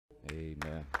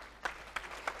Amen.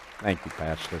 Thank you,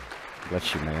 Pastor.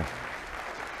 Bless you, man.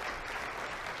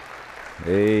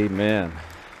 Amen.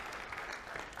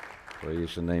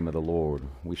 Praise the name of the Lord.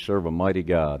 We serve a mighty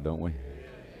God, don't we?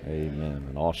 Amen.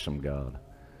 An awesome God.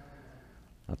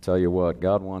 I'll tell you what,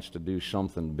 God wants to do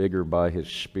something bigger by His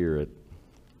Spirit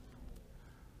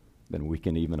than we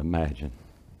can even imagine.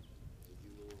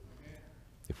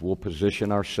 If we'll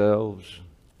position ourselves,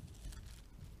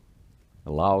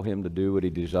 allow Him to do what He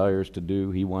desires to do,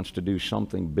 He wants to do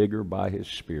something bigger by His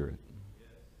Spirit.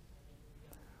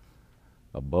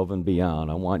 Above and beyond.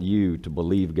 I want you to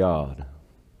believe God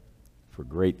for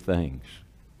great things.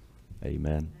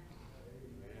 Amen.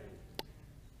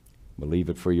 Believe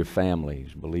it for your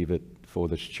families. Believe it for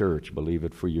this church. Believe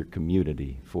it for your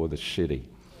community, for the city.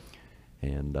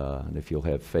 And if you'll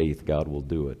have faith, God will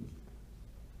do it.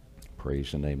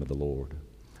 Praise the name of the Lord.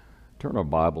 Turn our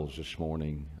Bibles this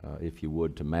morning, if you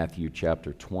would, to Matthew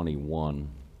chapter 21.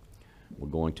 We're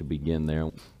going to begin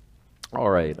there. All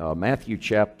right, Matthew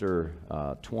chapter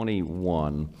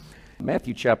 21.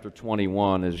 Matthew chapter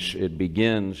 21 it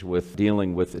begins with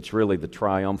dealing with, it's really the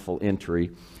triumphal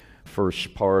entry,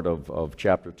 first part of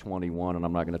chapter 21, and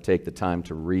I'm not going to take the time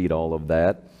to read all of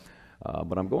that,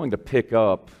 but I'm going to pick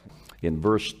up in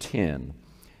verse 10.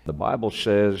 The Bible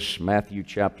says, Matthew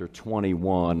chapter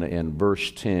 21 and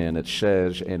verse 10, it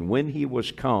says, "And when he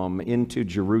was come into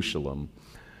Jerusalem,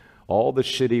 all the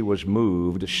city was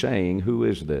moved, saying, Who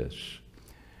is this?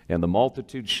 And the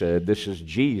multitude said, This is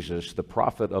Jesus, the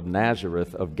prophet of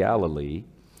Nazareth of Galilee."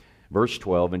 Verse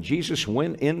 12, "And Jesus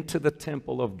went into the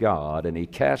temple of God, and he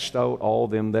cast out all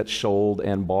them that sold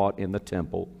and bought in the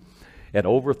temple, and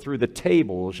overthrew the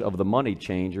tables of the money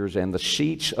changers and the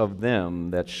seats of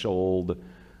them that sold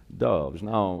doves."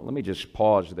 Now, let me just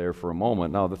pause there for a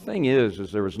moment. Now, the thing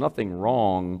is there was nothing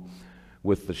wrong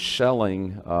with the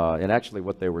selling, and actually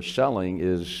what they were selling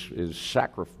is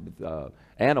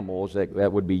animals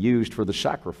that would be used for the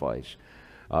sacrifice.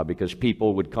 Because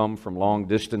people would come from long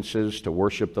distances to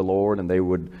worship the Lord, and they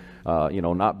would,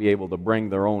 not be able to bring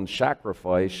their own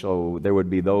sacrifice. So there would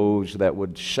be those that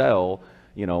would sell,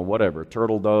 whatever,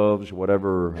 turtle doves,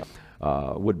 whatever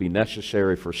would be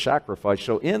necessary for sacrifice.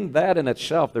 So in that in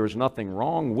itself, there was nothing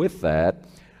wrong with that.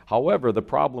 However, the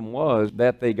problem was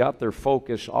that they got their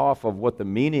focus off of what the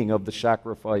meaning of the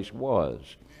sacrifice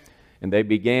was. And they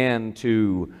began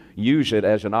to use it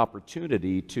as an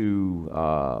opportunity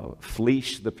to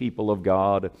fleece the people of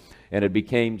God, and it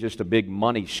became just a big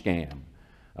money scam.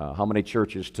 How many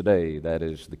churches today that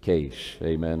is the case?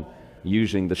 Amen.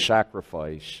 Using the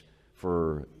sacrifice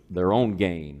for their own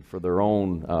gain, for their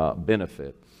own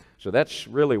benefit. So that's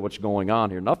really what's going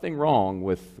on here. Nothing wrong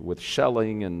with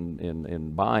selling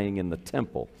and buying in the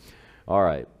temple. All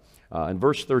right. In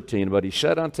verse 13, "But he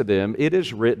said unto them, It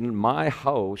is written, My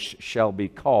house shall be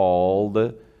called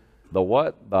the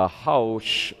what? The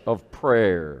house of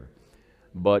prayer.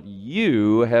 But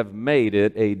you have made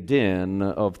it a den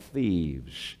of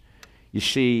thieves." You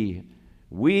see,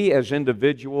 we as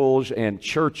individuals and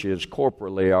churches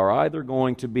corporately are either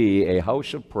going to be a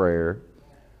house of prayer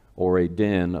or a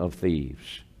den of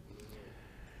thieves.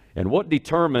 And what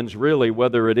determines really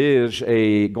whether it is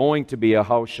going to be a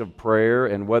house of prayer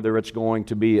and whether it's going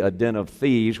to be a den of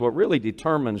thieves, what really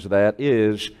determines that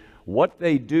is what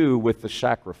they do with the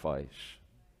sacrifice,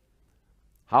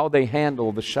 how they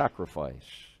handle the sacrifice,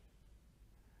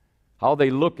 how they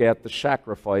look at the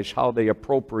sacrifice, how they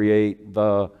appropriate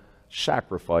the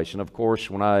sacrifice. And of course,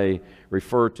 when I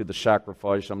refer to the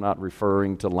sacrifice, I'm not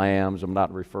referring to lambs, I'm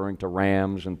not referring to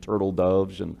rams and turtle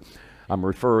doves, and I'm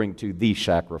referring to the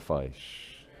sacrifice,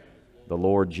 the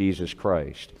Lord Jesus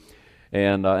Christ.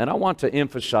 And I want to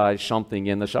emphasize something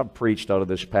in this. I've preached out of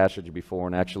this passage before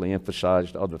and actually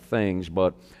emphasized other things,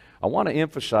 but I want to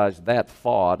emphasize that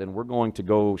thought, and we're going to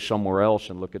go somewhere else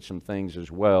and look at some things as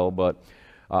well, but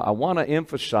I want to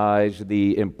emphasize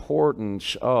the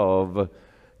importance of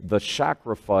the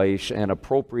sacrifice and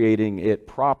appropriating it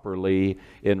properly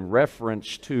in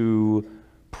reference to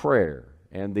prayer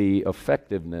and the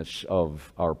effectiveness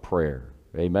of our prayer.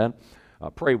 Amen?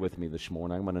 Pray with me this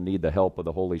morning. I'm going to need the help of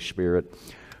the Holy Spirit.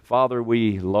 Father,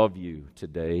 we love you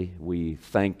today. We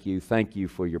thank you. Thank you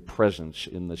for your presence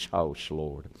in this house,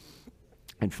 Lord.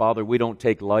 And Father, we don't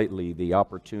take lightly the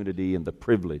opportunity and the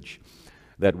privilege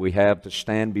that we have to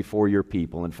stand before your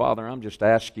people. And Father, I'm just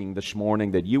asking this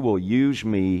morning that you will use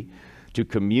me to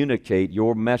communicate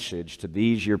your message to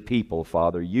these your people,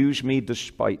 Father. Use me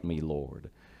despite me, Lord.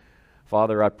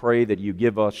 Father, I pray that you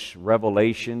give us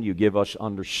revelation, you give us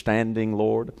understanding,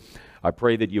 Lord. I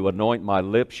pray that you anoint my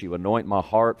lips, you anoint my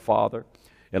heart, Father,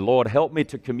 And Lord, help me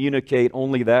to communicate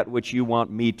only that which you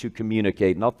want me to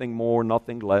communicate, nothing more,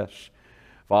 nothing less.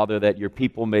 Father, that your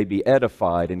people may be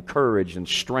edified, encouraged, and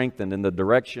strengthened in the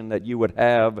direction that you would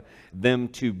have them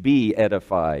to be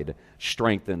edified,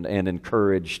 strengthened, and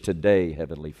encouraged today,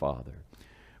 Heavenly Father.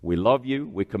 We love you.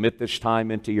 We commit this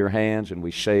time into your hands, and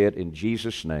we say it in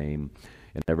Jesus' name.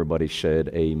 And everybody said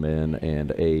amen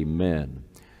and amen.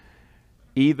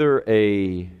 Either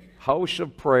a house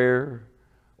of prayer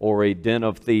or a den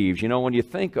of thieves. You know, when you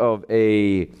think of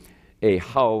a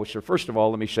house, or first of all,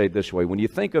 let me say it this way. When you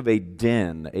think of a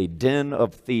den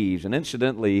of thieves, and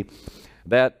incidentally,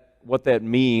 what that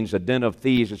means, a den of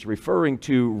thieves, it's referring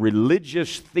to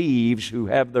religious thieves who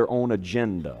have their own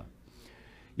agenda.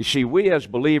 You see, we as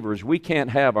believers, we can't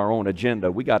have our own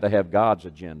agenda. We got to have God's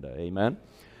agenda. Amen?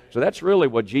 So that's really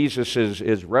what Jesus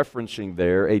is referencing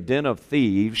there, a den of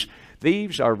thieves.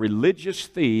 Thieves are religious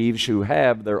thieves who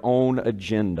have their own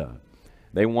agenda.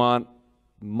 They want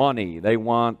money. They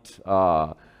want,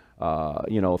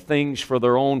 things for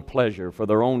their own pleasure, for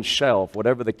their own self,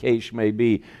 whatever the case may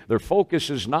be. Their focus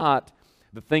is not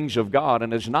the things of God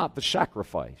and is not the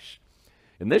sacrifice.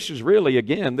 And this is really,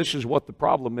 again, this is what the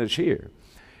problem is here.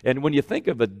 And when you think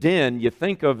of a den, you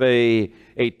think of a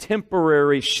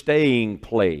temporary staying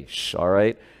place, all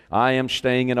right? I am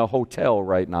staying in a hotel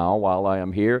right now while I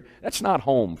am here. That's not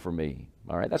home for me,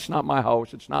 all right? That's not my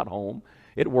house. It's not home.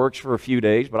 It works for a few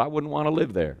days, but I wouldn't want to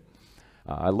live there.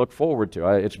 I look forward to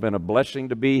it. It's been a blessing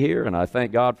to be here, and I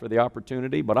thank God for the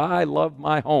opportunity, but I love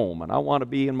my home, and I want to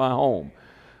be in my home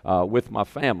with my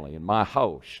family, in my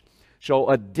house. So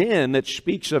a den that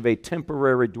speaks of a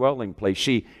temporary dwelling place.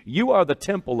 See, you are the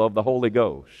temple of the Holy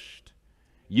Ghost.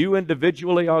 You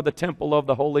individually are the temple of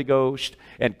the Holy Ghost,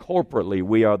 and corporately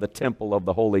we are the temple of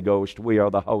the Holy Ghost. We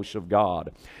are the house of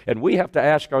God. And we have to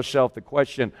ask ourselves the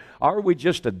question, are we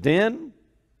just a den?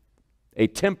 A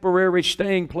temporary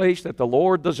staying place that the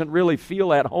Lord doesn't really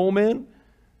feel at home in?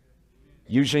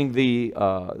 Using the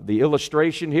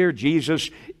illustration here,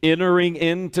 Jesus entering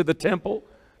into the temple.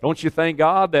 Don't you thank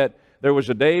God that there was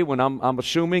a day when I'm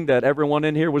assuming that everyone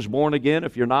in here was born again?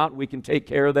 If you're not, we can take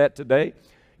care of that today.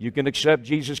 You can accept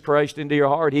Jesus Christ into your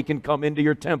heart. He can come into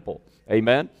your temple.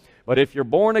 Amen? But if you're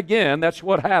born again, that's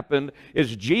what happened,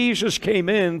 is Jesus came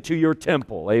into your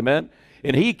temple. Amen?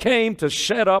 And He came to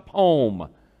set up home.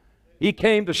 He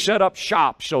came to set up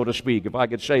shop, so to speak, if I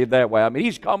could say it that way. I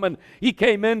mean, He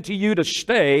came into you to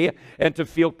stay and to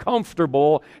feel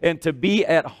comfortable and to be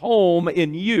at home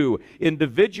in you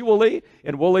individually.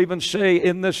 And we'll even say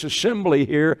in this assembly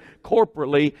here,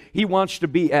 corporately, He wants to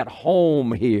be at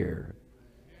home here.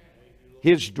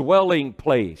 His dwelling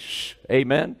place.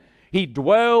 Amen. He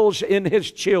dwells in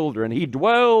His children. He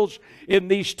dwells in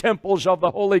these temples of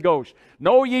the Holy Ghost.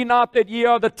 Know ye not that ye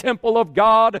are the temple of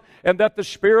God, and that the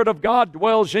Spirit of God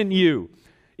dwells in you?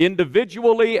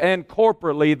 Individually and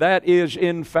corporately, that is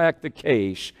in fact the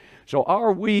case. So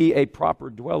are we a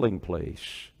proper dwelling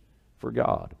place for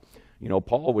God? You know,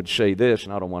 Paul would say this,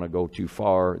 and I don't want to go too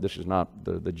far. This is not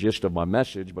the gist of my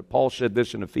message, but Paul said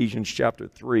this in Ephesians chapter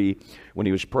 3 when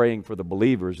he was praying for the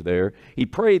believers there. He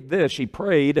prayed this. He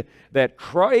prayed that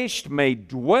Christ may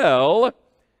dwell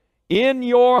in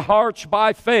your hearts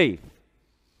by faith.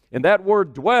 And that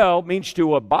word dwell means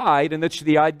to abide, and it's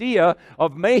the idea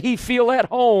of may He feel at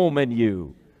home in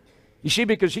you. You see,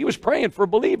 because he was praying for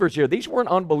believers here. These weren't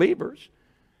unbelievers.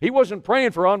 He wasn't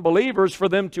praying for unbelievers for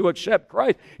them to accept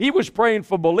Christ. He was praying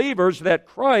for believers that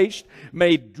Christ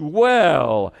may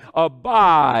dwell,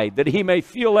 abide, that He may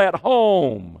feel at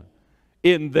home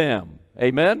in them.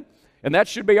 Amen? And that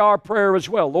should be our prayer as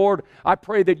well. Lord, I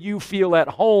pray that you feel at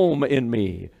home in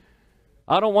me.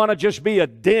 I don't want to just be a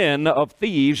den of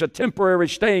thieves, a temporary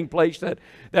staying place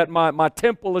that my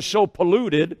temple is so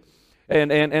polluted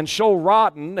and so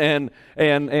rotten and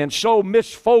so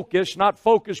misfocused, not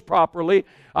focused properly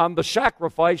on the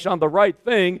sacrifice, on the right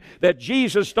thing, that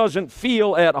Jesus doesn't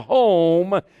feel at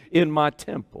home in my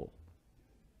temple.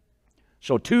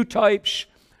 So two types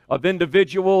of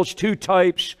individuals, two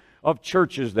types of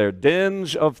churches there.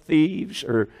 Dens of thieves,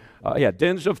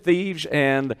 dens of thieves,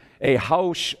 and a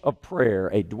house of prayer,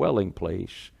 a dwelling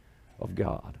place of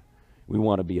God. We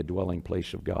want to be a dwelling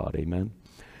place of God. Amen.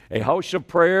 A house of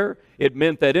prayer, it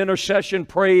meant that intercession,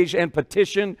 praise, and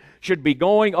petition should be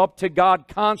going up to God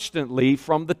constantly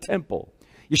from the temple.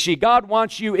 You see, God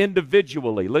wants you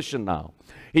individually. Listen now.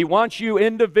 He wants you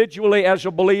individually as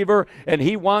a believer, and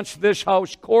He wants this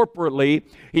house corporately.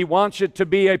 He wants it to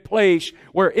be a place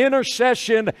where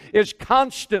intercession is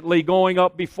constantly going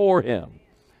up before Him.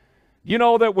 You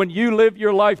know that when you live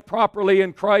your life properly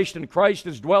in Christ and Christ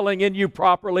is dwelling in you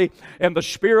properly and the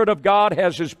Spirit of God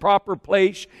has His proper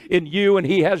place in you and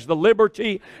He has the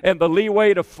liberty and the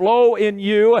leeway to flow in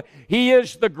you, He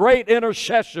is the great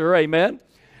intercessor, amen,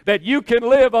 that you can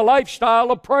live a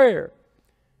lifestyle of prayer.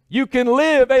 You can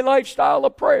live a lifestyle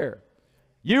of prayer.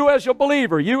 You as a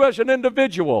believer, you as an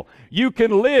individual, you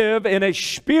can live in a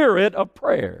spirit of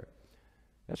prayer.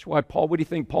 That's why Paul, what do you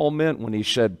think Paul meant when he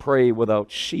said pray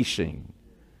without ceasing?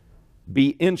 Be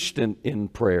instant in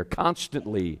prayer.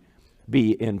 Constantly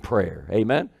be in prayer.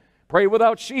 Amen? Pray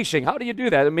without ceasing. How do you do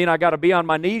that? I mean, I got to be on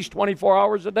my knees 24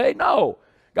 hours a day? No.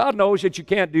 God knows that you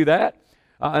can't do that.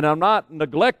 And I'm not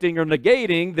neglecting or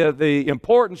negating the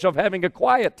importance of having a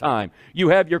quiet time. You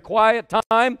have your quiet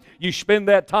time. You spend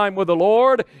that time with the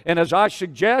Lord. And as I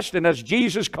suggest and as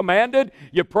Jesus commanded,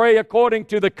 you pray according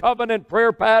to the covenant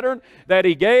prayer pattern that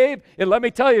He gave. And let me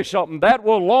tell you something. That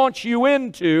will launch you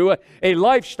into a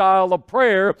lifestyle of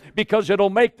prayer because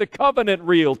it'll make the covenant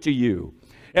real to you.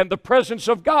 And the presence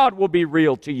of God will be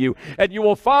real to you. And you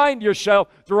will find yourself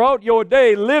throughout your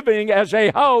day living as a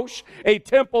house, a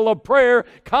temple of prayer,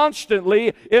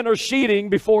 constantly interceding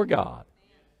before God.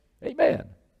 Amen.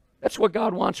 That's what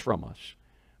God wants from us.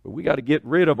 But we got to get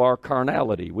rid of our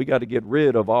carnality. We got to get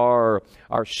rid of our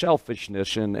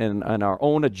selfishness and our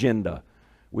own agenda.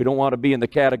 We don't want to be in the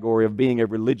category of being a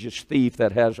religious thief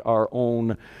that has our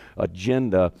own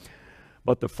agenda.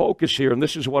 But the focus here, and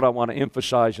this is what I want to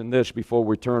emphasize in this before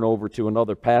we turn over to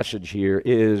another passage here,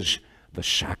 is the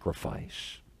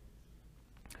sacrifice.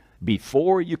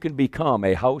 Before you can become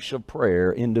a house of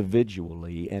prayer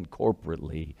individually and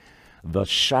corporately, the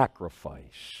sacrifice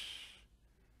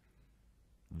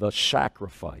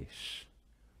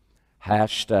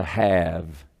has to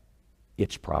have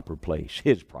its proper place,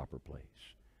 His proper place.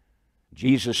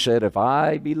 Jesus said, if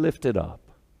I be lifted up,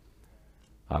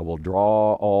 I will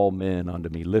draw all men unto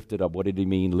me. Lifted up, what did He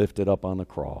mean? Lifted up on the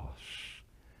cross.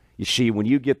 You see, when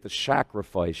you get the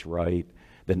sacrifice right,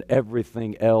 then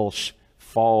everything else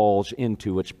falls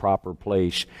into its proper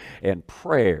place. And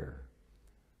prayer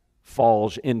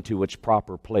falls into its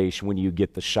proper place when you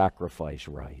get the sacrifice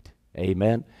right.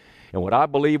 Amen? And what I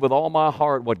believe with all my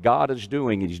heart, what God is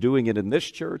doing, He's doing it in this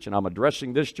church, and I'm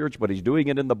addressing this church, but He's doing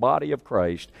it in the body of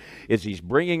Christ, is He's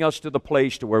bringing us to the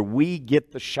place to where we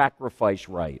get the sacrifice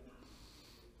right.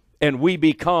 And we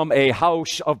become a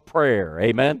house of prayer.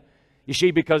 Amen? You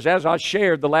see, because as I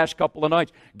shared the last couple of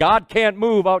nights, God can't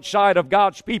move outside of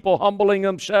God's people humbling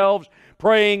themselves,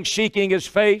 praying, seeking His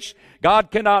face.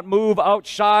 God cannot move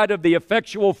outside of the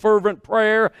effectual, fervent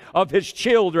prayer of His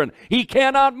children. He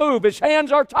cannot move. His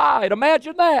hands are tied.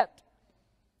 Imagine that.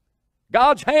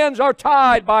 God's hands are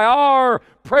tied by our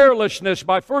prayerlessness,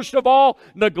 by first of all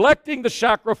neglecting the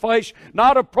sacrifice,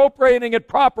 not appropriating it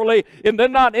properly, and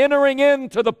then not entering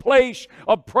into the place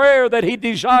of prayer that He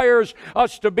desires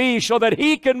us to be so that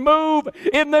He can move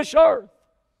in this earth.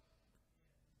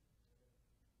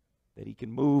 That He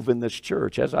can move in this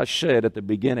church. As I said at the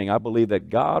beginning, I believe that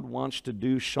God wants to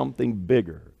do something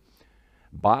bigger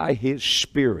by His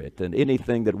Spirit than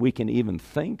anything that we can even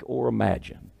think or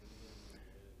imagine.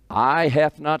 Eye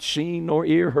hath not seen nor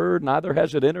ear heard, neither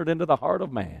has it entered into the heart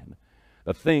of man,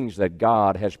 the things that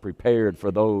God has prepared for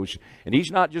those. And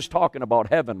He's not just talking about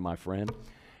heaven, my friend.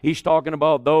 He's talking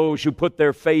about those who put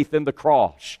their faith in the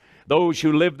cross, those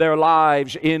who live their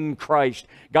lives in Christ.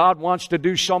 God wants to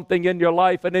do something in your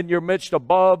life and in your midst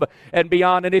above and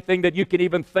beyond anything that you can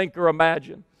even think or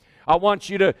imagine. I want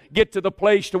you to get to the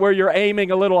place to where you're aiming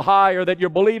a little higher, that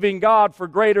you're believing God for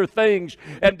greater things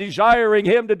and desiring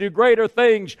Him to do greater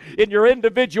things in your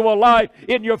individual life,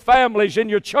 in your families, in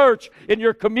your church, in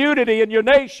your community, in your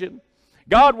nation.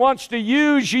 God wants to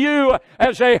use you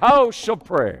as a house of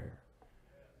prayer.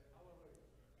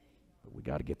 But we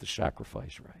got to get the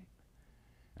sacrifice right.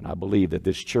 And I believe that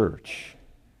this church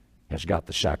has got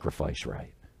the sacrifice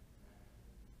right.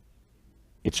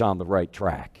 It's on the right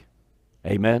track.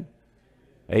 Amen?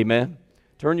 Amen?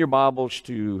 Turn your Bibles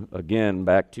to, again,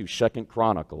 back to 2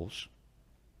 Chronicles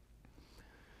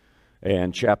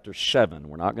and chapter 7.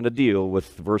 We're not going to deal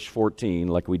with verse 14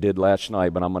 like we did last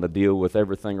night, but I'm going to deal with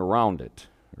everything around it,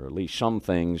 or at least some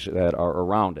things that are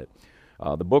around it.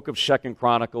 The book of 2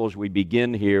 Chronicles, we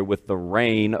begin here with the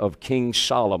reign of King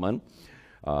Solomon.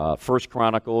 1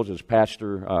 Chronicles, as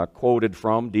Pastor quoted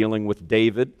from, dealing with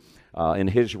David in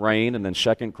his reign, and then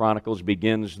 2 Chronicles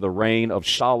begins the reign of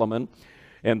Solomon.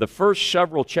 And the first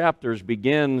several chapters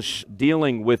begins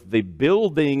dealing with the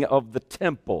building of the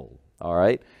temple, all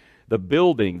right? the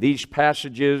building. These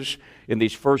passages in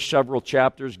these first several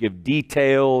chapters give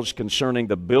details concerning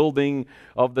the building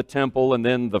of the temple and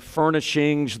then the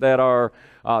furnishings that are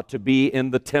to be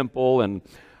in the temple. And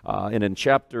in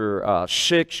chapter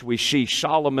 6, we see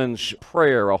Solomon's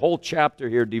prayer, a whole chapter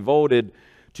here devoted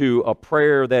to a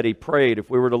prayer that he prayed. If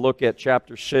we were to look at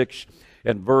chapter 6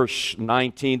 and verse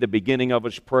 19, the beginning of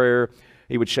his prayer,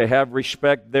 he would say, "Have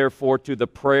respect, therefore, to the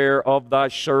prayer of thy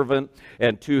servant,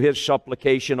 and to his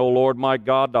supplication, O Lord my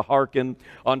God, to hearken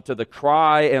unto the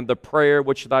cry and the prayer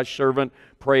which thy servant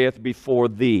prayeth before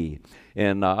thee."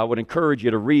 And I would encourage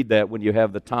you to read that when you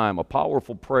have the time. A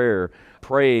powerful prayer,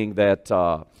 praying that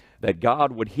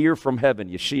God would hear from heaven.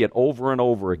 You see it over and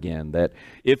over again, that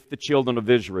if the children of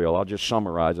Israel, I'll just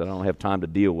summarize it, I don't have time to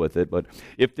deal with it, but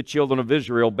if the children of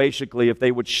Israel, basically, if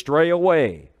they would stray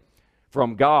away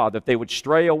from God, that they would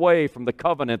stray away from the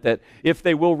covenant, that if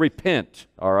they will repent,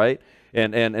 all right,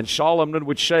 and Solomon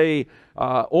would say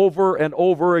over and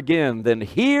over again, "Then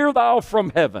hear thou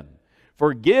from heaven,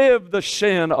 forgive the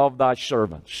sin of thy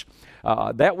servants."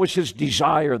 That was his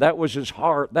desire, that was his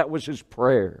heart, that was his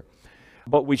prayer.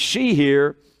 But we see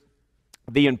here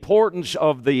the importance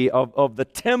of the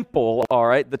temple, all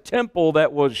right, the temple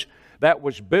that was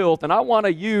built. And I want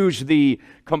to use the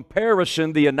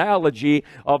comparison, the analogy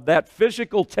of that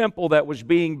physical temple that was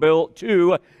being built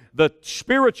to the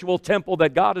spiritual temple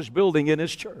that God is building in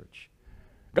His church.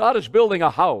 God is building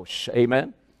a house,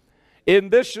 amen? In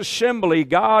this assembly,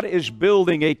 God is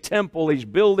building a temple. He's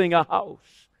building a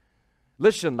house.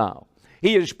 Listen now.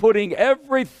 He is putting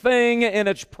everything in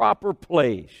its proper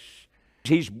place.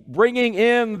 He's bringing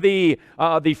in the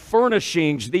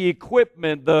furnishings, the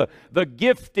equipment, the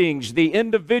giftings, the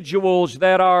individuals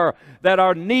that are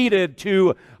needed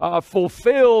to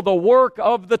fulfill the work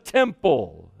of the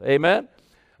temple. Amen.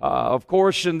 Of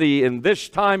course, in this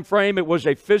time frame, it was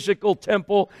a physical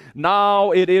temple. Now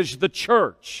it is the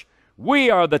church. We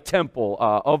are the temple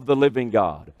of the living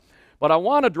God. But I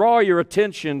want to draw your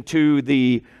attention to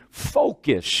the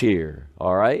focus here,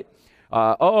 all right,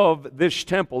 of this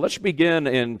temple. Let's begin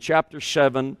in chapter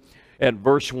 7 and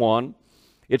verse 1.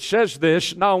 It says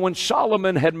this, "Now when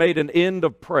Solomon had made an end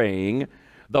of praying,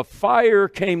 the fire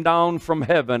came down from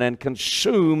heaven and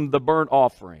consumed the burnt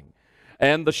offering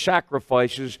and the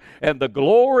sacrifices, and the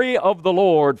glory of the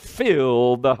Lord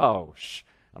filled the house."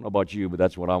 I don't know about you, but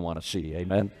that's what I want to see,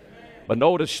 amen? But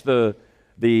notice the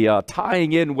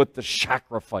tying in with the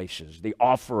sacrifices, the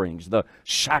offerings, the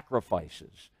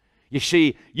sacrifices. You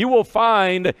see, you will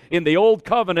find in the Old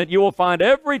Covenant, you will find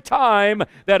every time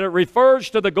that it refers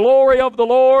to the glory of the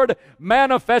Lord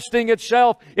manifesting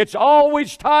itself, it's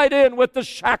always tied in with the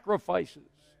sacrifices.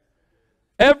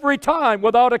 Every time,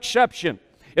 without exception.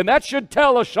 And that should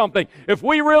tell us something. If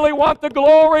we really want the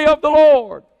glory of the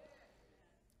Lord,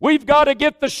 we've got to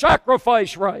get the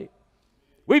sacrifice right.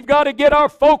 We've got to get our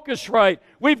focus right.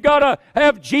 We've got to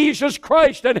have Jesus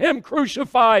Christ and Him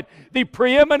crucified, the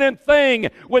preeminent thing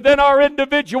within our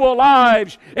individual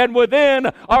lives and within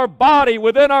our body,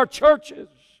 within our churches.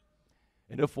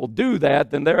 And if we'll do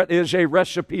that, then there is a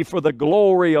recipe for the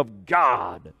glory of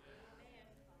God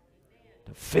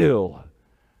to fill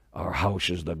our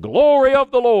houses. The glory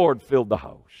of the Lord filled the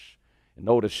house. And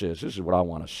notice this is what I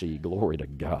want to see, glory to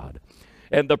God.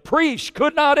 "And the priests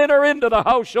could not enter into the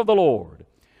house of the Lord,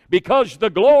 because the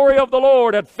glory of the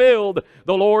Lord had filled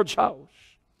the Lord's house.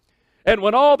 And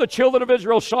when all the children of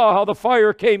Israel saw how the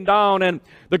fire came down and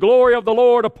the glory of the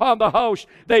Lord upon the house,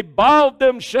 they bowed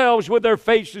themselves with their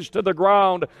faces to the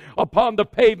ground upon the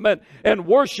pavement and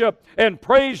worshiped and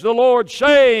praised the Lord,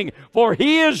 saying, For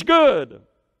He is good,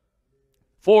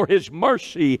 for His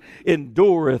mercy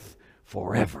endureth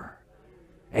forever."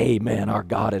 Amen. Our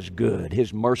God is good.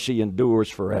 His mercy endures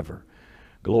forever.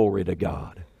 Glory to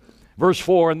God. Verse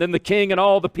 4, "And then the king and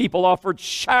all the people offered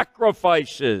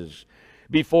sacrifices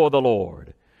before the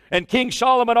Lord. And King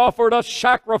Solomon offered a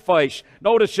sacrifice,"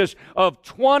 notice this, "of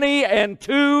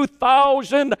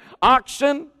 22,000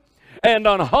 oxen and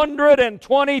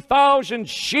 120,000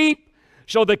 sheep.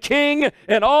 So the king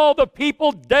and all the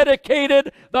people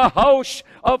dedicated the house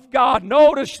of God."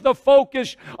 Notice the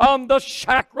focus on the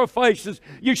sacrifices.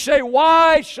 You say,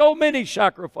 why so many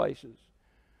sacrifices?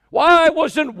 Why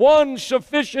wasn't one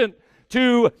sufficient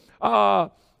to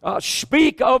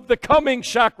speak of the coming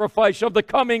sacrifice, of the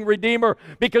coming Redeemer?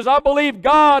 Because I believe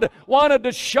God wanted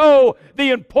to show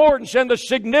the importance and the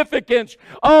significance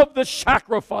of the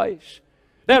sacrifice.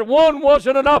 That one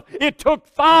wasn't enough. It took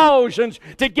thousands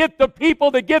to get the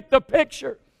people to get the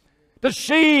picture. To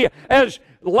see as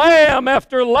lamb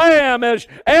after lamb, as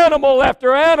animal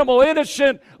after animal,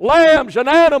 innocent lambs and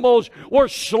animals were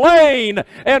slain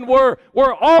and were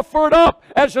offered up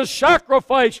as a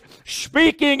sacrifice,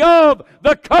 speaking of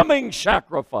the coming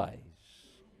sacrifice.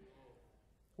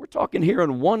 We're talking here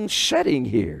in one setting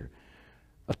here,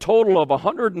 a total of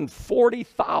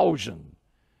 140,000,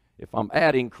 if I'm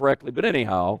adding correctly, but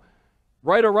anyhow,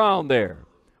 right around there.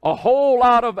 A whole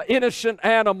lot of innocent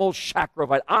animals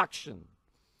sacrificed, oxen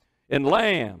and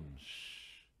lambs.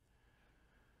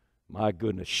 My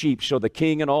goodness, sheep. So the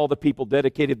king and all the people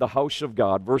dedicated the house of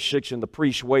God. Verse 6, and the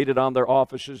priests waited on their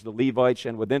offices, the Levites,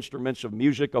 and with instruments of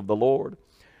music of the Lord,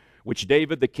 which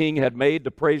David the king had made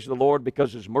to praise the Lord,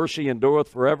 because his mercy endureth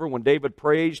forever. When David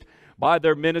praised by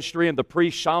their ministry, and the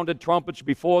priests sounded trumpets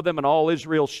before them, and all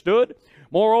Israel stood.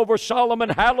 Moreover, Solomon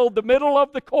hallowed the middle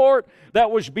of the court that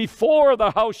was before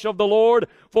the house of the Lord,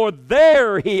 for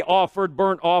there he offered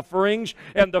burnt offerings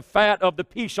and the fat of the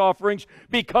peace offerings,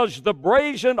 because the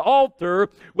brazen altar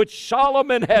which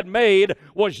Solomon had made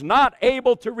was not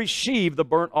able to receive the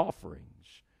burnt offerings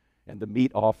and the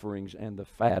meat offerings and the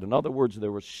fat. In other words,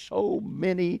 there were so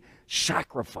many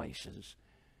sacrifices.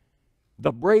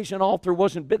 The brazen altar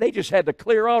wasn't big. They just had to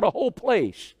clear out a whole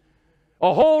place,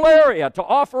 a whole area, to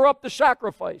offer up the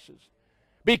sacrifices,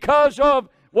 because of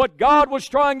what God was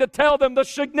trying to tell them, the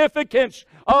significance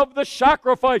of the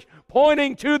sacrifice,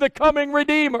 pointing to the coming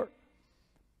Redeemer.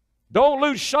 Don't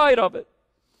lose sight of it.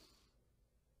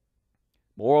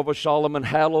 Moreover, Solomon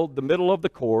hallowed the middle of the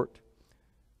court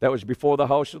that was before the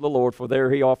house of the Lord, for there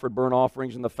he offered burnt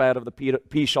offerings and the fat of the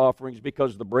peace offerings,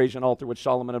 because the brazen altar which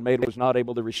Solomon had made was not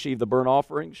able to receive the burnt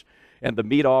offerings and the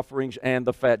meat offerings and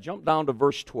the fat. Jump down to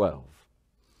verse 12.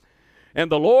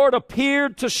 And the Lord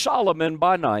appeared to Solomon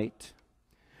by night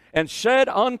and said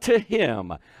unto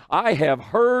him, I have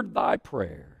heard thy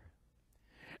prayer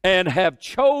and have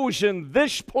chosen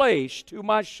this place to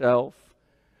myself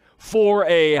for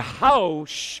a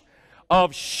house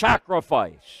of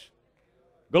sacrifice.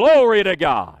 Glory to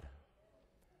God.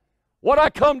 What I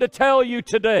come to tell you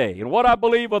today, and what I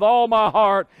believe with all my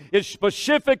heart, is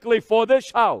specifically for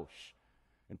this house.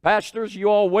 And pastors, you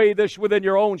all weigh this within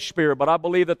your own spirit, but I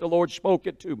believe that the Lord spoke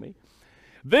it to me.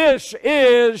 This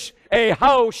is a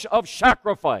house of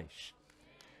sacrifice.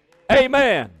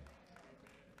 Amen.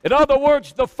 In other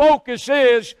words, the focus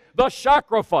is the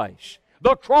sacrifice,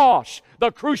 the cross,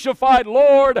 the crucified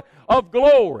Lord of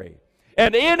glory.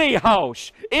 And any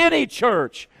house, any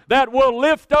church that will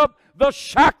lift up the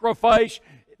sacrifice,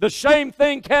 the same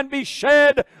thing can be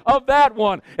said of that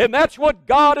one. And that's what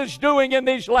God is doing in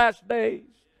these last days.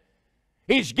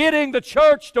 He's getting the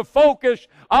church to focus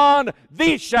on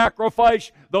the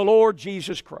sacrifice, the Lord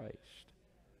Jesus Christ.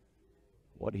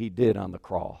 What He did on the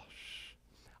cross.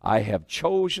 I have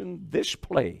chosen this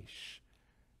place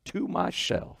to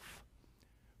myself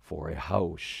for a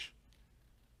house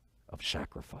of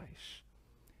sacrifice.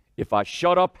 If I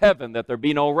shut up heaven that there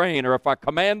be no rain, or if I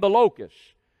command the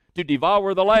locusts to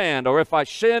devour the land, or if I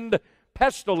send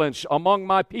pestilence among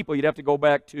my people, you'd have to go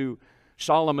back to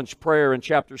Solomon's prayer in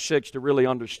chapter 6 to really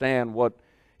understand what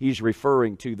he's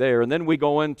referring to there. And then we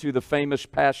go into the famous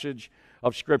passage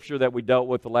of Scripture that we dealt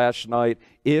with last night.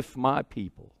 If my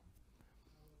people,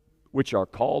 which are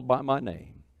called by my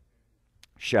name,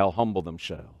 shall humble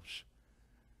themselves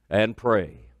and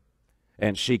pray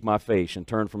and seek my face and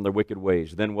turn from their wicked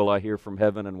ways, then will I hear from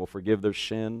heaven and will forgive their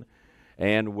sin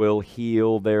and will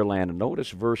heal their land. And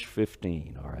notice verse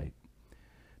 15, all right.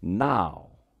 Now,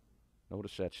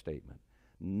 notice that statement.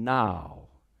 Now,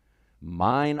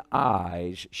 mine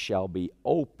eyes shall be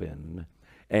open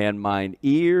and mine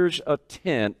ears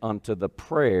attent unto the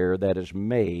prayer that is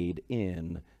made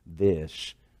in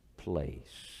this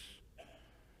place.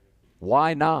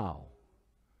 Why now?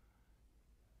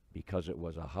 Because it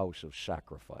was a house of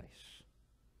sacrifice.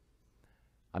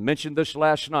 I mentioned this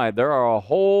last night. There are a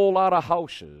whole lot of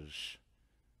houses,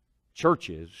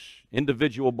 churches,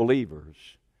 individual believers,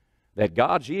 that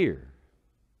God's ear,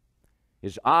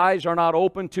 His eyes are not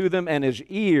open to them, and His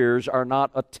ears are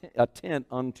not attent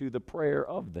unto the prayer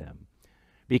of them,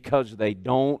 because they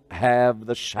don't have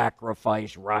the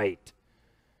sacrifice right.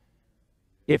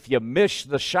 If you miss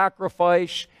the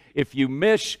sacrifice, if you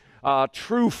miss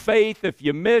true faith, if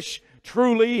you miss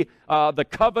truly the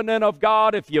covenant of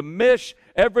God, if you miss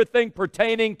everything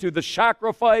pertaining to the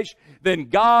sacrifice, then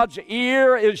God's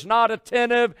ear is not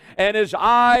attentive and His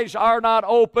eyes are not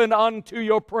open unto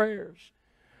your prayers.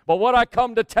 But what I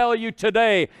come to tell you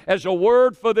today as a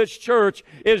word for this church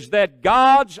is that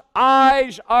God's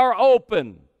eyes are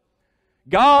open.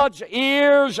 God's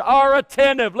ears are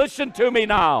attentive. Listen to me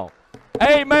now.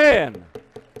 Amen.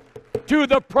 To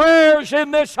the prayers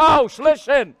in this house,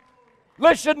 listen.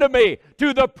 Listen to me.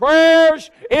 To the prayers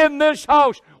in this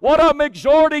house. What I'm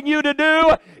exhorting you to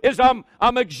do is I'm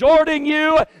exhorting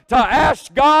you to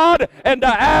ask God, and to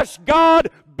ask God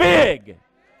big.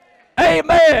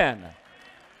 Amen.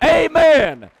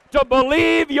 Amen. To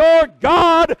believe your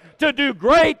God to do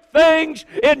great things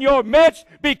in your midst,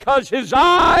 because His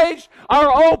eyes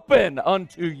are open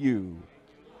unto you,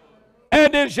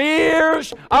 and His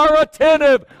ears are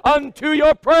attentive unto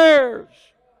your prayers.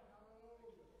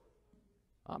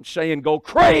 I'm saying go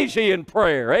crazy in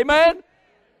prayer. Amen?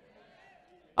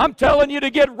 I'm telling you to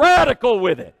get radical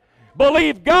with it.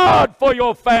 Believe God for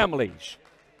your families.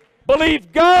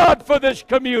 Believe God for this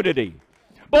community.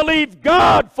 Believe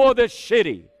God for this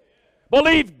city.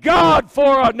 Believe God for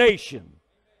our nation.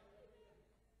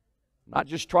 I'm not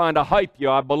just trying to hype you.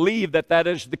 I believe that that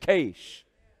is the case.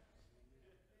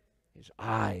 His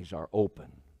eyes are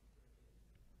open.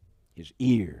 His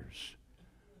ears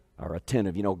are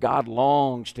attentive. You know, God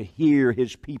longs to hear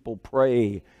His people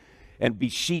pray and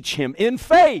beseech Him in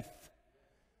faith,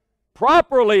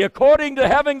 properly, according to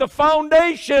having the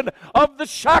foundation of the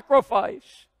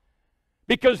sacrifice.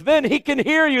 Because then He can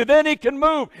hear you, then He can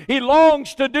move. He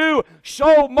longs to do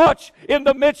so much in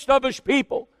the midst of His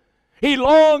people. He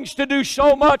longs to do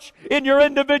so much in your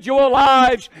individual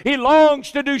lives. He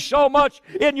longs to do so much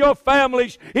in your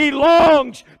families. He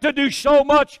longs to do so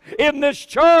much in this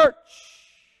church.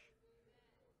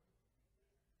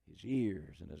 His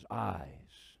ears and His eyes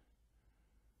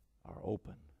are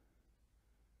open.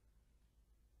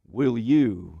 Will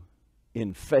you,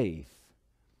 in faith,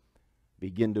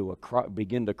 begin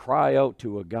to cry out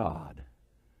to a God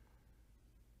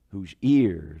whose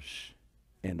ears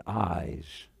and eyes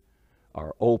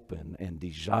are open and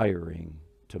desiring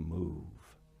to move?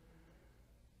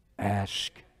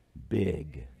 Ask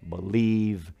big.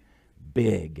 Believe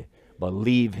big.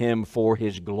 Believe Him for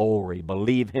His glory.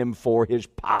 Believe Him for His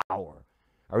power.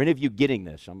 Are any of you getting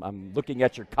this? I'm looking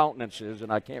at your countenances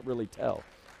and I can't really tell.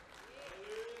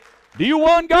 Do you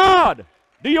want God?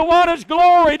 Do you want His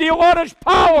glory? Do you want His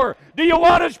power? Do you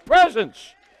want His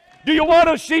presence? Do you want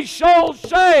to see souls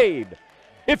saved?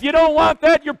 If you don't want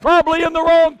that, you're probably in the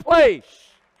wrong place.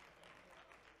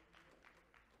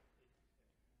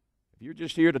 If you're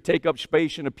just here to take up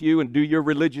space in a pew and do your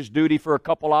religious duty for a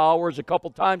couple hours, a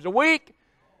couple times a week,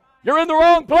 you're in the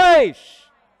wrong place.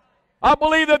 I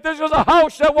believe that this is a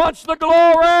house that wants the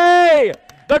glory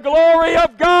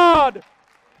of God,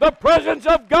 the presence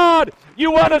of God.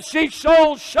 You want to see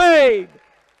souls saved.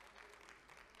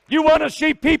 You want to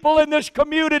see people in this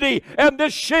community and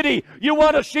this city. You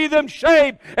want to see them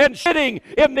saved and sitting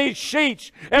in these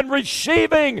seats and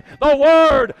receiving the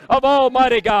Word of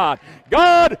Almighty God.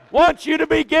 God wants you to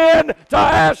begin to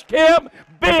ask Him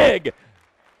big.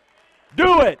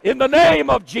 Do it in the name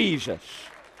of Jesus.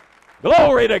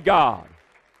 Glory to God.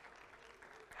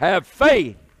 Have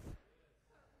faith.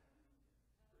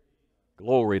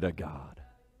 Glory to God.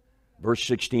 Verse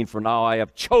 16, for now I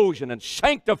have chosen and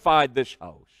sanctified this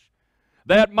house,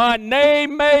 that my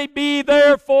name may be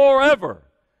there forever,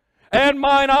 and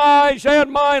mine eyes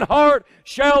and mine heart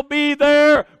shall be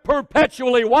there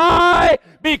perpetually. Why?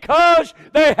 Because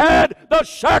they had the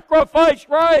sacrifice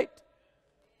right.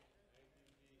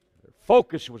 Their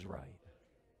focus was right.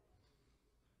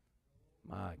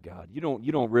 My God, you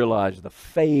don't realize the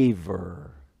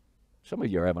favor. Some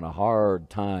of you are having a hard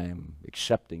time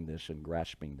accepting this and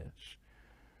grasping this.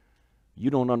 You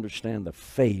don't understand the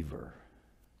favor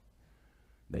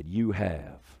that you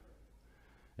have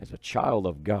as a child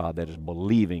of God that is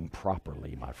believing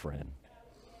properly, my friend.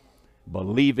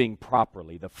 Believing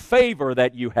properly. The favor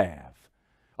that you have.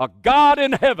 A God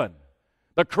in heaven,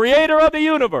 the creator of the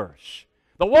universe,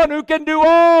 the one who can do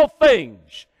all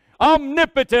things,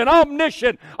 omnipotent,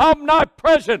 omniscient,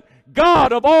 omnipresent,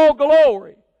 God of all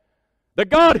glory. The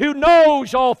God who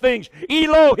knows all things,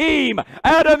 Elohim,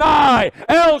 Adonai,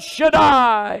 El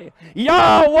Shaddai,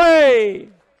 Yahweh,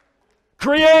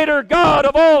 Creator God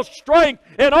of all strength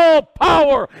and all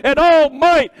power and all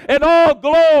might and all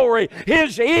glory.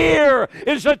 His ear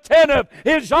is attentive,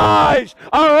 His eyes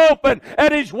are open,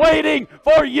 and He's waiting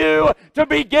for you to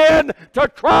begin to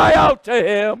cry out to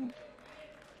Him.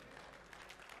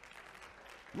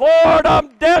 Lord,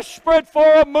 I'm desperate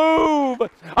for a move.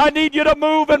 I need you to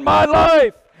move in my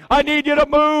life. I need you to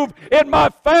move in my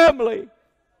family.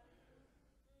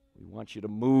 We want you to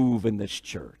move in this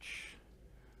church.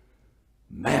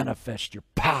 Manifest your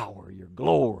power, your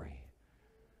glory,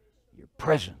 your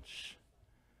presence.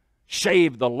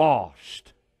 Save the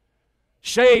lost.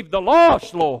 Save the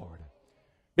lost, Lord.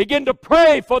 Begin to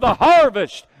pray for the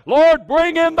harvest. Lord,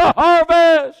 bring in the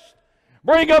harvest.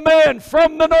 Bring them in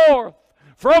from the north,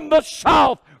 from the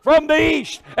south, from the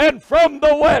east, and from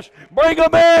the west. Bring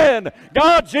them in.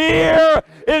 God's ear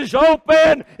is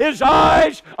open. His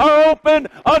eyes are open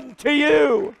unto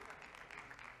you.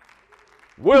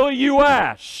 Will you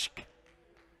ask?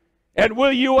 And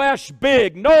will you ask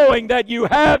big, knowing that you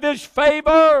have His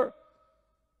favor?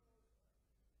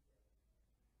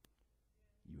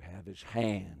 You have His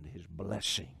hand, His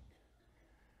blessing.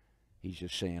 He's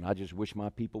just saying, I just wish my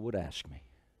people would ask me.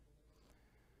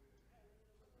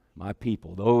 My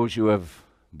people, those who have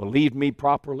believed me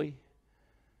properly,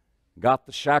 got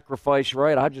the sacrifice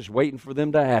right, I'm just waiting for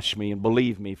them to ask me and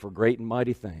believe me for great and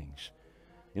mighty things.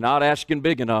 You're not asking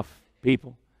big enough,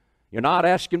 people. You're not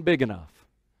asking big enough.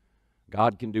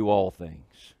 God can do all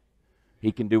things.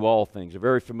 He can do all things. A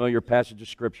very familiar passage of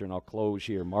Scripture, and I'll close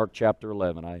here. Mark chapter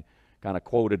 11. I kind of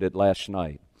quoted it last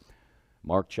night.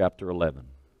 Mark chapter 11.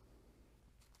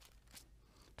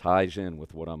 Ties in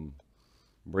with what I'm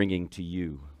bringing to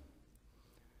you.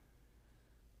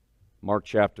 Mark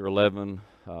chapter 11,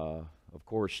 of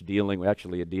course,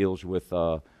 it deals with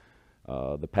the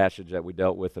passage that we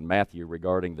dealt with in Matthew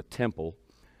regarding the temple.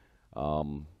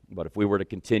 But if we were to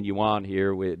continue on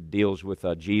here, it deals with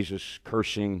Jesus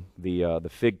cursing the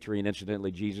fig tree. And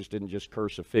incidentally, Jesus didn't just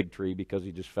curse a fig tree because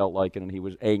He just felt like it and He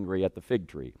was angry at the fig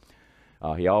tree.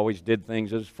 He always did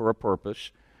things as for a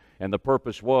purpose. And the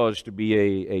purpose was to be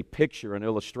a picture, an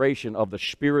illustration of the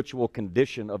spiritual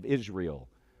condition of Israel.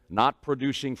 Not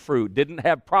producing fruit. Didn't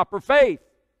have proper faith.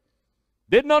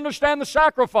 Didn't understand the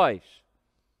sacrifice.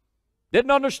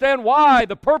 Didn't understand why,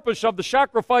 the purpose of the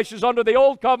sacrifices under the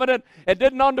old covenant, and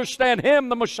didn't understand Him,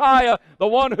 the Messiah, the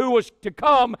one who was to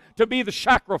come to be the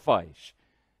sacrifice.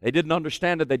 They didn't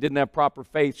understand it. They didn't have proper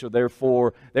faith, so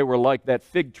therefore they were like that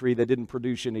fig tree that didn't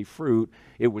produce any fruit.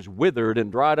 It was withered and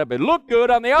dried up. It looked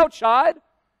good on the outside.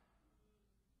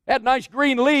 Had nice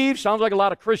green leaves. Sounds like a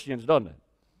lot of Christians, doesn't it?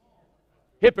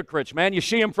 Hypocrites, man. You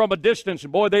see them from a distance,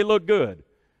 and boy, they look good.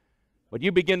 But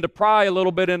you begin to pry a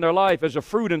little bit in their life as a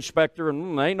fruit inspector,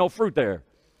 and there ain't no fruit there.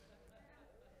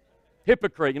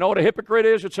 Hypocrite. You know what a hypocrite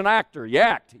is? It's an actor. You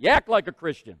act. You act like a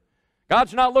Christian.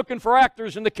 God's not looking for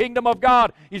actors in the kingdom of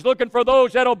God. He's looking for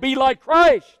those that'll be like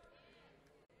Christ,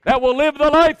 that will live the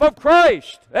life of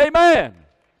Christ. Amen.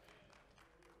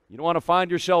 You don't want to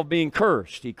find yourself being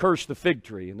cursed. He cursed the fig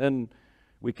tree. And then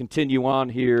we continue on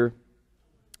here.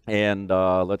 And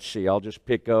let's see, I'll just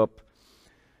pick up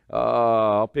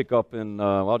in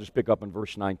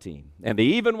verse 19. And the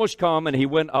even was come, and he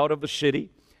went out of the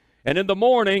city. And in the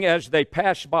morning, as they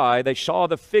passed by, they saw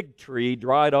the fig tree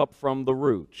dried up from the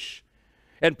roots.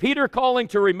 And Peter calling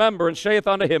to remember, and saith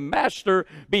unto him, Master,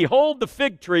 behold, the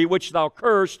fig tree which thou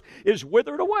cursed is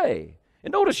withered away.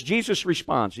 And notice Jesus'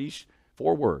 response, these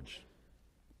 4 words.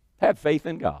 Have faith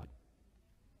in God.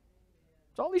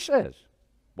 That's all he says.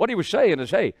 What he was saying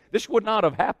is, hey, this would not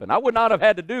have happened. I would not have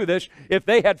had to do this if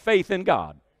they had faith in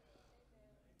God.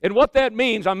 And what that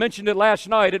means, I mentioned it last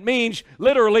night, it means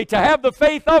literally to have the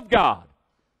faith of God.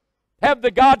 Have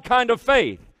the God kind of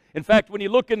faith. In fact, when you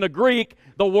look in the Greek,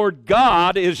 the word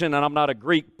God isn't, and I'm not a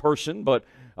Greek person, but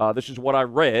this is what I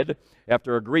read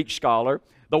after a Greek scholar.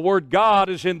 The word God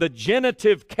is in the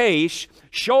genitive case,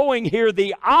 showing here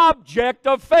the object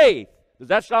of faith. Does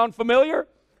that sound familiar?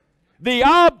 The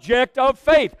object of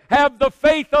faith. Have the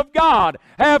faith of God.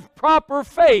 Have proper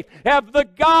faith. Have the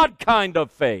God kind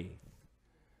of faith.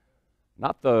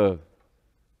 Not the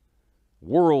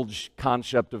world's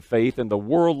concept of faith and the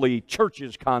worldly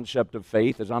church's concept of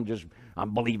faith as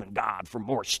I'm believing God for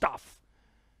more stuff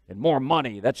and more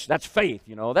money. That's faith,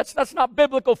 you know. That's not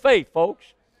biblical faith, folks.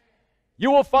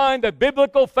 You will find that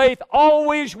biblical faith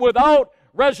always without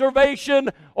reservation,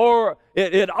 or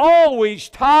it always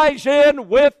ties in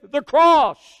with the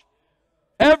cross.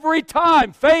 Every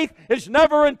time. Faith is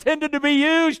never intended to be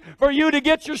used for you to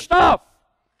get your stuff.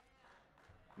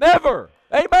 Never.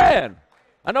 Amen.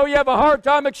 I know you have a hard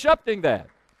time accepting that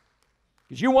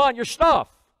because you want your stuff.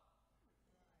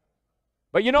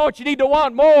 But you know what you need to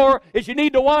want more is you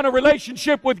need to want a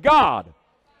relationship with God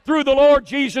through the Lord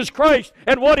Jesus Christ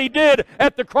and what He did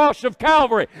at the cross of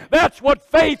Calvary. That's what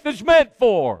faith is meant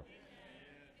for.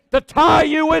 To tie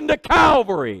you into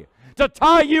Calvary. To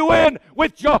tie you in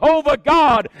with Jehovah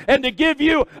God and to give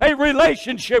you a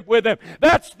relationship with Him.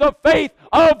 That's the faith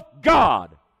of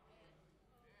God.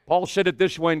 Paul said it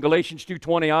this way in Galatians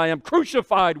 2:20, I am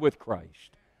crucified with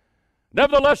Christ.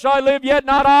 Nevertheless I live, yet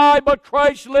not I, but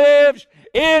Christ lives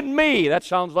in me. That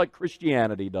sounds like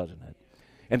Christianity, doesn't it?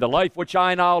 And the life which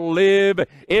I now live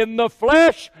in the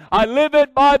flesh, I live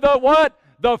it by the what?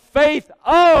 The faith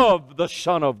of the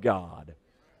Son of God.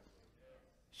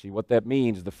 See, what that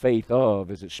means, the faith of,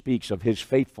 is it speaks of His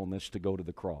faithfulness to go to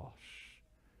the cross.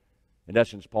 In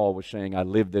essence, Paul was saying, I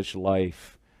live this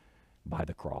life by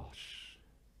the cross.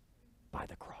 By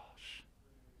the cross.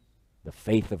 The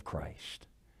faith of Christ.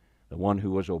 The one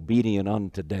who was obedient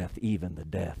unto death, even the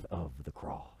death of the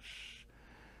cross.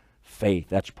 Faith,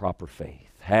 that's proper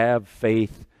faith. Have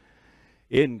faith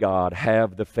in God.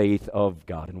 Have the faith of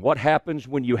God. And what happens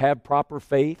when you have proper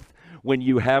faith? When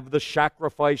you have the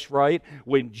sacrifice right,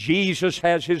 when Jesus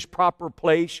has His proper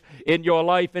place in your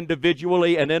life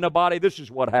individually and in a body, this is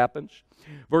what happens.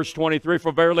 Verse 23,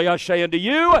 for verily I say unto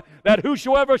you, that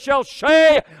whosoever shall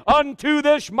say unto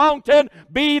this mountain,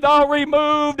 be thou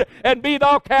removed, and be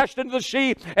thou cast into the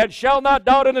sea, and shall not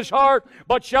doubt in his heart,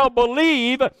 but shall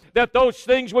believe that those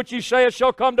things which he saith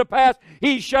shall come to pass,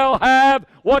 he shall have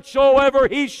whatsoever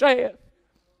he saith.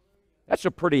 That's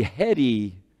a pretty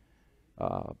heady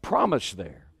promise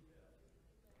there.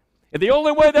 And the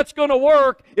only way that's going to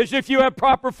work is if you have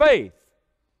proper faith.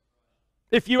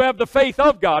 If you have the faith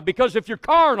of God. Because if you're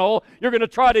carnal, you're going to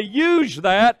try to use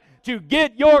that to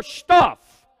get your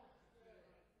stuff.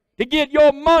 To get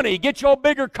your money, get your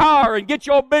bigger car, and get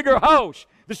your bigger house.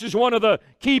 This is one of the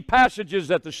key passages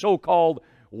that the so-called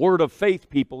word of faith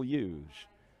people use.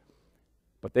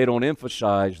 But they don't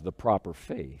emphasize the proper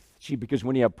faith. See, because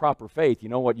when you have proper faith, you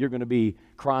know what you're going to be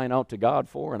crying out to God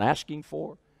for and asking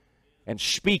for and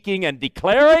speaking and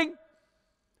declaring?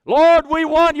 Lord, we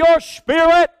want your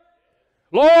Spirit.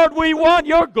 Lord, we want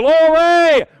your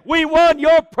glory. We want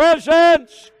your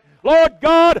presence. Lord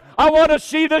God, I want to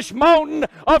see this mountain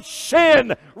of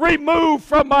sin removed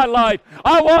from my life.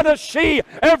 I want to see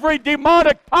every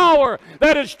demonic power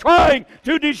that is trying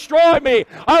to destroy me.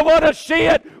 I want to see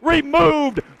it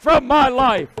removed from my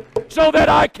life so that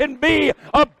I can be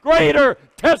a greater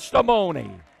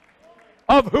testimony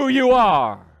of who you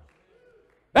are.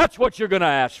 That's what you're going to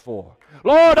ask for.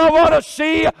 Lord, I want to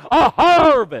see a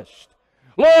harvest.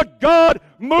 Lord God,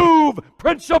 move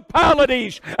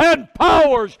principalities and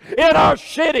powers in our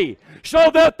city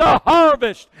so that the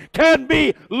harvest can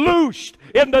be loosed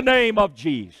in the name of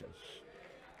Jesus.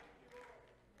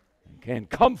 And can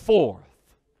come forth.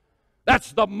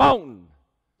 That's the mountain.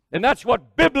 And that's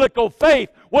what biblical faith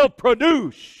will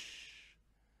produce.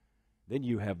 Then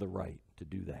you have the right to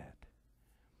do that.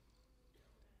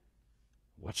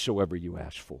 Whatsoever you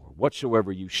ask for,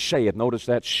 whatsoever you say it. Notice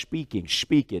that speaking.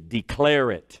 Speak it. Declare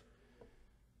it.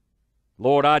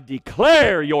 Lord, I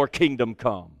declare your kingdom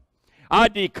come. I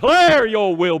declare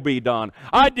your will be done.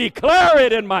 I declare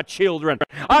it in my children.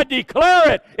 I declare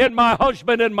it in my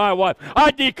husband and my wife. I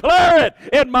declare it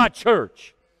in my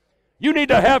church. You need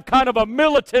to have kind of a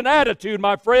militant attitude,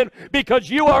 my friend, because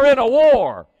you are in a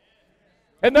war.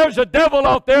 And there's a devil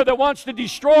out there that wants to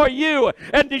destroy you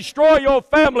and destroy your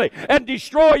family and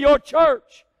destroy your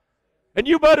church. And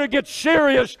you better get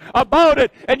serious about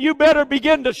it, and you better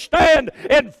begin to stand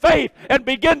in faith and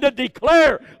begin to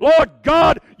declare, Lord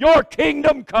God, your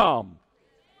kingdom come.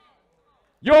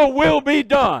 Your will be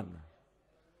done.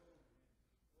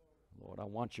 Lord, I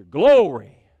want your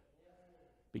glory.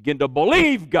 Begin to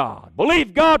believe God.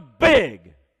 Believe God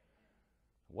big.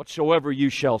 Whatsoever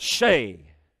you shall say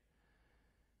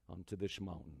unto this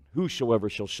mountain. Whosoever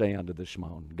shall say unto this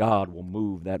mountain, God will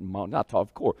move that mountain. Not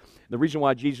of course. The reason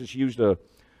why Jesus used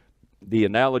the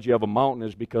analogy of a mountain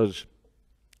is because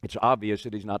it's obvious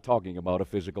that He's not talking about a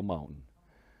physical mountain.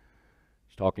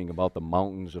 He's talking about the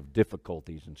mountains of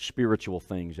difficulties and spiritual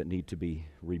things that need to be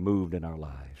removed in our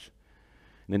lives.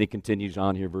 And then He continues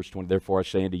on here, verse 20, therefore I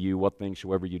say unto you, what things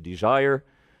soever you desire,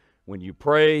 when you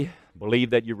pray,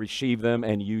 believe that you receive them,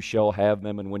 and you shall have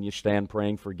them. And when you stand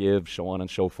praying, forgive, so on and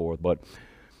so forth. But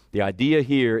the idea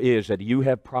here is that you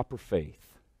have proper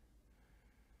faith.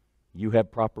 You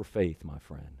have proper faith, my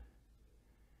friend.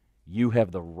 You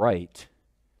have the right,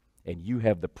 and you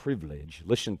have the privilege.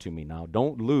 Listen to me now.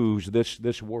 Don't lose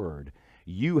this word.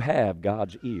 You have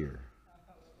God's ear.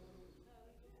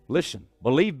 Listen,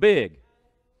 believe big.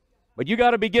 But you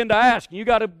got to begin to ask. You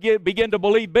got to begin to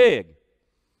believe big.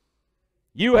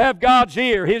 You have God's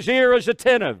ear. His ear is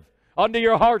attentive unto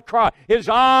your heart cry. His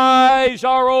eyes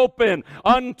are open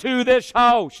unto this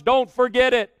house. Don't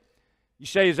forget it. You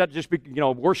say, is that just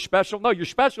because, we're special? No, you're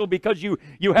special because you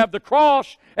have the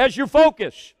cross as your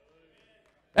focus.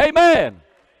 Amen.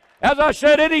 As I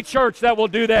said, any church that will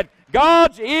do that,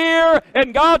 God's ear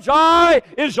and God's eye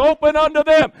is open unto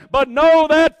them. But know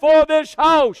that for this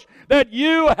house, that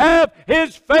you have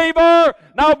His favor.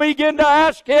 Now begin to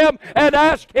ask Him and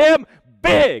ask Him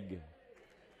big.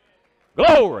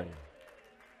 Glory.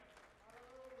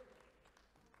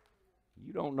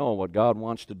 You don't know what God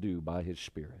wants to do by His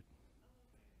Spirit.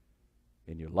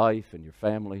 in your life, in your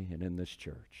family, and in this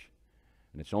church.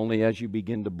 And it's only as you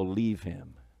begin to believe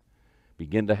Him,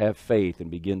 begin to have faith,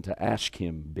 and begin to ask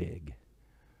Him big,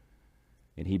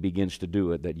 and He begins to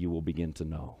do it, that you will begin to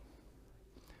know.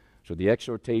 So the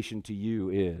exhortation to you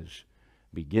is,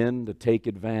 begin to take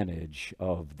advantage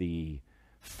of the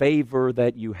favor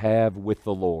that you have with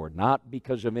the Lord, not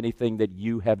because of anything that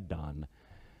you have done,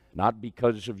 not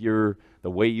because of the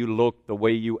way you look, the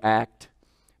way you act,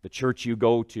 the church you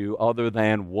go to, other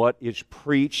than what is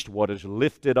preached, what is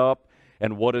lifted up,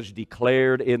 and what is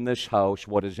declared in this house,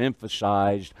 what is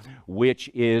emphasized, which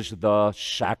is the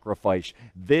sacrifice.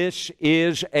 This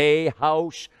is a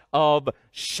house of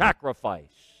sacrifice.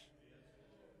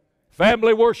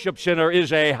 Family Worship Center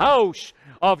is a house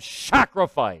of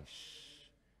sacrifice.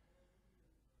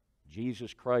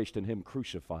 Jesus Christ and Him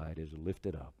crucified is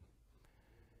lifted up.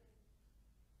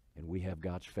 And we have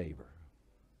God's favor.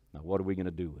 Now, what are we going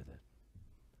to do with it?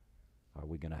 Are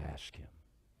we going to ask Him?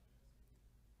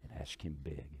 And ask Him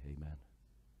big. Amen.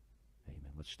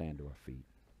 Amen. Let's stand to our feet.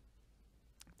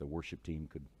 If the worship team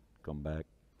could come back.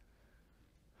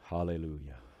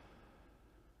 Hallelujah.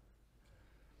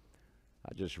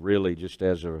 I just really, just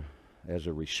as a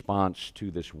response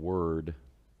to this word,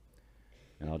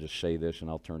 and I'll just say this and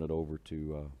I'll turn it over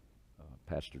to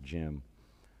Pastor Jim,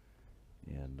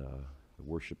 and the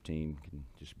worship team can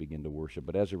just begin to worship.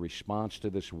 But as a response to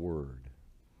this word,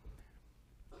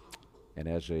 and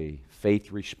as a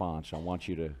faith response, I want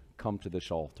you to come to this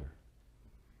altar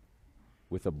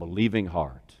with a believing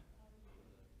heart.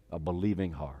 A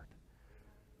believing heart.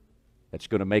 That's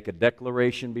going to make a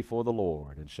declaration before the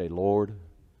Lord and say, Lord,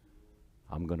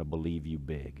 I'm going to believe You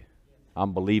big.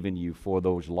 I'm believing You for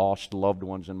those lost loved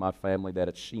ones in my family that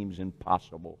it seems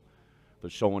impossible. They're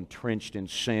so entrenched in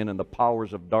sin, and the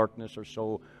powers of darkness are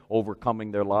so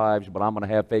overcoming their lives. But I'm going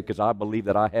to have faith because I believe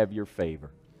that I have Your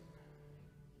favor,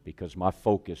 because my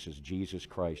focus is Jesus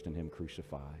Christ and Him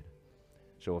crucified.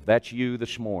 So if that's you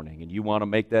this morning and you want to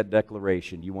make that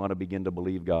declaration, you want to begin to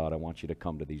believe God, I want you to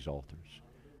come to these altars.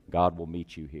 God will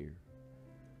meet you here.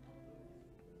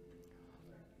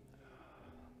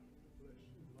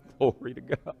 Glory to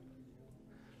God.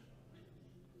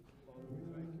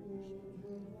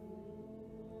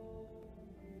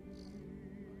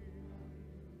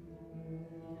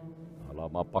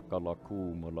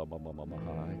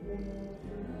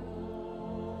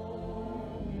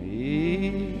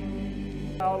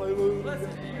 Hallelujah.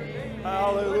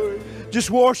 Hallelujah. Just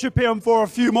worship Him for a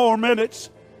few more minutes.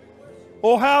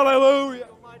 Oh, hallelujah.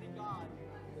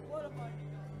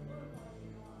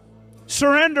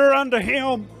 Surrender unto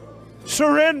Him.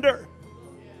 Surrender.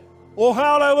 Oh,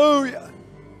 hallelujah.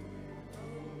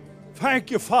 Thank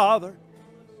You, Father.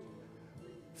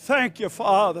 Thank You,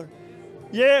 Father.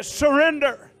 Yes,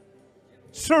 surrender.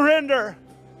 Surrender.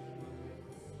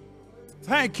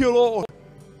 Thank You, Lord.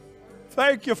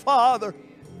 Thank You, Father.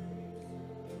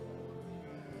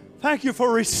 Thank You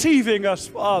for receiving us,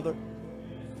 Father.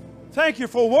 Thank You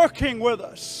for working with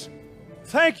us.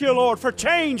 Thank You, Lord, for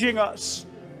changing us.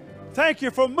 Thank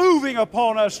You for moving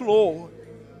upon us, Lord.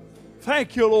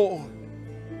 Thank You, Lord.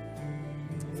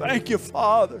 Thank You,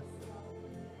 Father.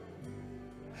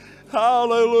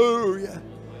 Hallelujah.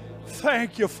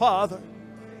 Thank You, Father.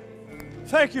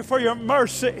 Thank You for Your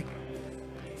mercy.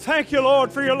 Thank You,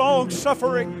 Lord, for Your long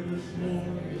suffering.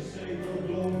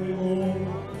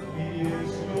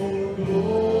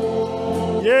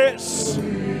 Yes.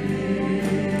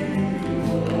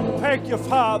 Thank You,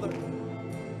 Father.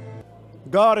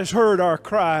 God has heard our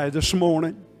cry this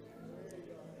morning.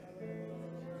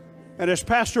 And as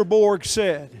Pastor Borg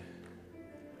said,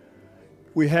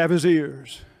 we have His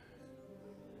ears.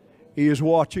 He is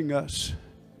watching us.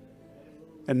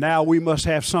 And now we must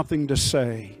have something to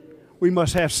say. We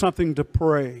must have something to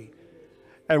pray.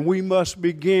 And we must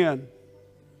begin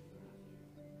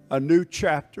a new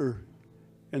chapter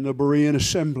in the Berean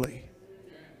assembly.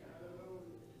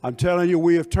 I'm telling you,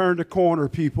 we have turned a corner,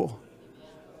 people.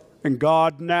 And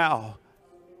God now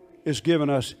is giving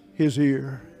us His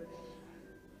ear.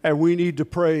 And we need to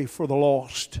pray for the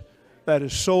lost. That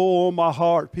is so on my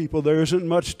heart, people. There isn't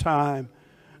much time.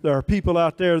 There are people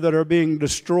out there that are being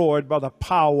destroyed by the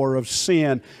power of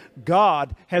sin.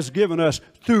 God has given us,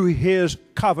 through His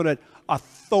covenant,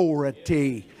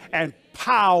 authority and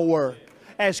power.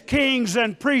 As kings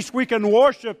and priests, we can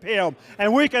worship Him,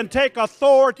 and we can take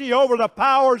authority over the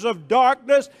powers of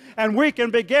darkness, and we can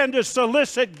begin to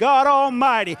solicit God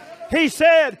Almighty. He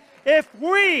said, if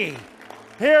we,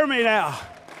 hear me now,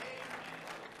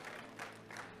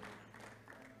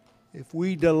 if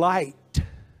we delight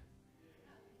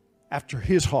after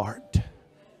His heart,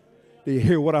 do you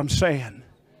hear what I'm saying?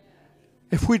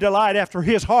 if we delight after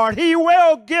His heart, He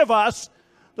will give us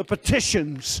the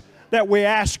petitions that we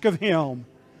ask of Him.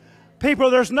 People,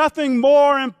 there's nothing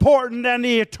more important than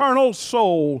the eternal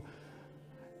soul.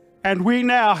 And we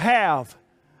now have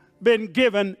been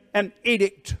given an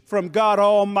edict from God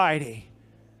Almighty.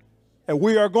 And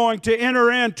we are going to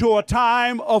enter into a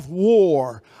time of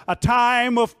war, a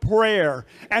time of prayer.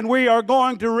 And we are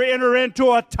going to enter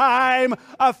into a time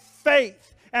of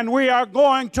faith. And we are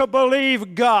going to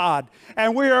believe God.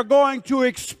 And we are going to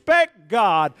expect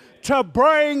God to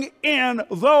bring in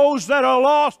those that are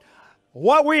lost.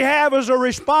 What we have as a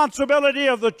responsibility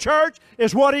of the church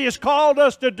is what He has called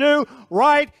us to do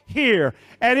right here.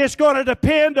 And it's going to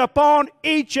depend upon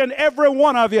each and every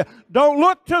one of you. Don't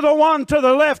look to the one to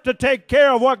the left to take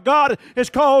care of what God has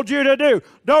called you to do.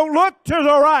 Don't look to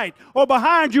the right or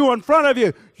behind you or in front of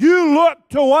you. You look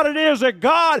to what it is that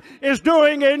God is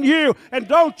doing in you. And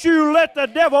don't you let the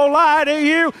devil lie to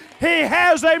you. He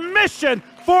has a mission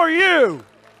for you.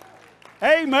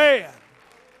 Amen.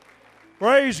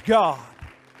 Praise God.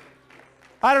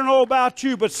 I don't know about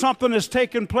you, but something has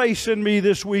taken place in me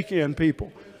this weekend,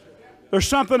 people. There's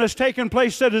something that's taken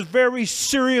place that is very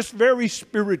serious, very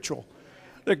spiritual,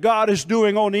 that God is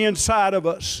doing on the inside of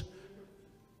us.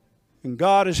 And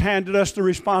God has handed us the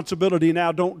responsibility.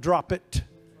 Now don't drop it.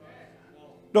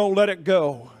 Don't let it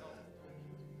go.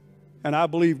 And I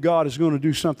believe God is going to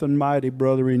do something mighty,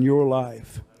 brother, in your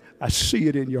life. I see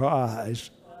it in your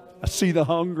eyes. I see the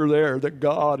hunger there that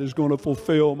God is going to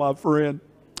fulfill, my friend.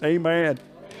 Amen.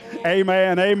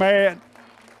 Amen. Amen.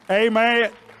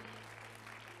 Amen.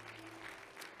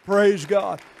 Praise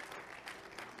God.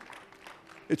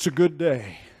 It's a good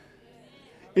day.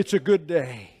 It's a good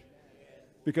day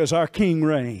because our King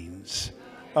reigns,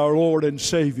 our Lord and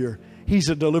Savior. He's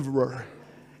a deliverer,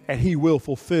 and He will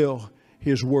fulfill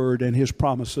His word and His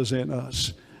promises in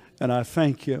us. And I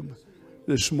thank Him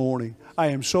this morning. I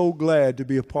am so glad to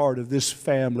be a part of this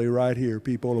family right here,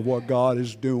 people, of what God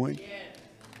is doing.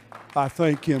 I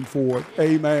thank Him for it.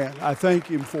 Amen. I thank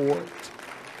Him for it.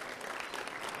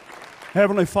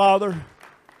 Heavenly Father,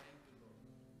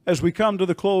 as we come to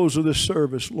the close of this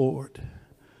service, Lord,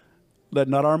 let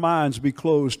not our minds be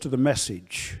closed to the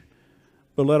message,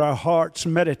 but let our hearts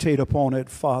meditate upon it,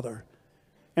 Father.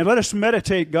 And let us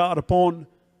meditate, God, upon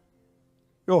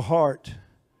your heart.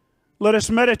 Let us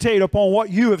meditate upon what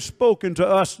you have spoken to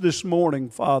us this morning,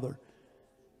 Father.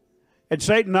 And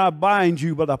Satan, I bind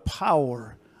you by the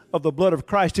power of the blood of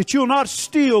Christ, that you'll not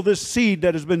steal this seed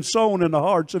that has been sown in the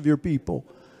hearts of your people.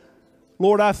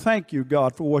 Lord, I thank you,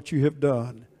 God, for what you have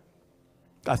done.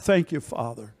 I thank you,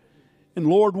 Father. And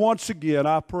Lord, once again,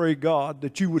 I pray, God,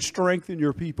 that you would strengthen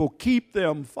your people. Keep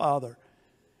them, Father,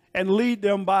 and lead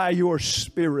them by your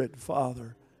Spirit,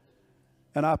 Father.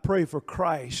 And I pray for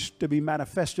Christ to be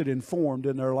manifested and formed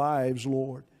in their lives,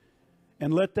 Lord.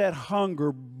 And let that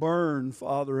hunger burn,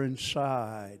 Father,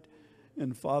 inside.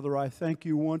 And Father, I thank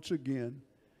you once again.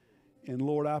 And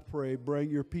Lord, I pray, bring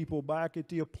your people back at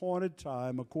the appointed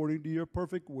time according to your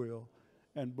perfect will.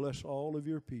 And bless all of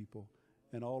your people.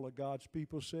 And all of God's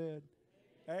people said,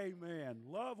 amen.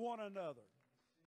 Love one another.